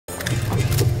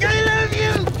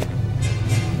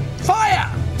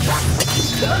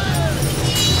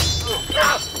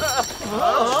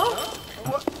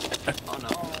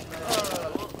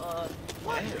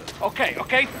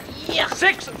okay? Yeah.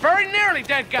 6 very nearly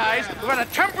dead guys who had a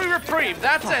temporary reprieve.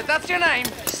 That's it. That's your name.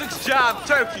 6 job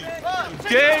turkey.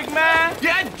 Dig, man.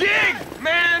 Yeah, dig,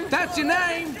 man. That's your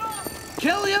name.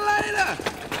 Kill you later,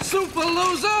 super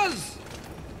losers.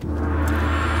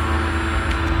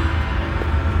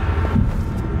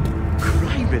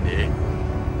 Criminy,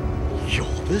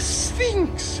 you're the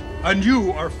Sphinx. And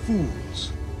you are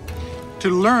fools. To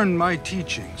learn my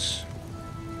teachings,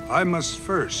 I must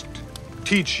first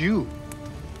teach you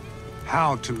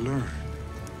how to learn.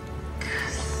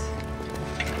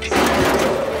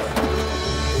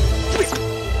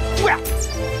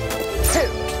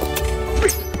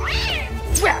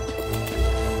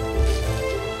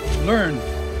 Learn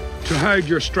to hide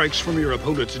your strikes from your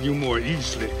opponents, and you more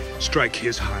easily strike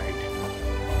his hide.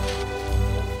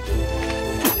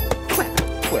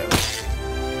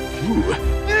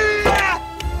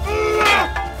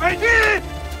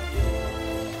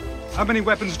 How many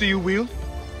weapons do you wield?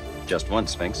 Just one,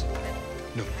 Sphinx.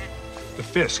 No. The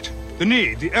fist, the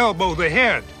knee, the elbow, the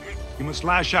head. You must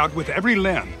lash out with every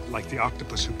limb, like the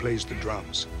octopus who plays the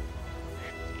drums.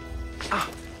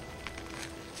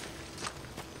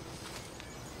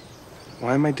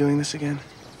 Why am I doing this again?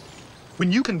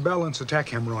 When you can balance a tack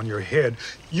hammer on your head,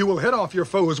 you will head off your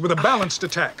foes with a balanced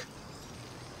attack.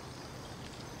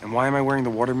 And why am I wearing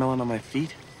the watermelon on my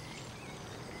feet?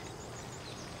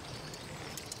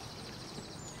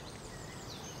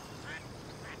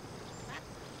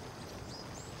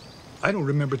 I don't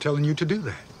remember telling you to do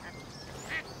that.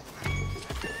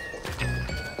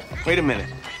 Wait a minute.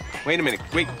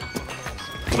 Wait.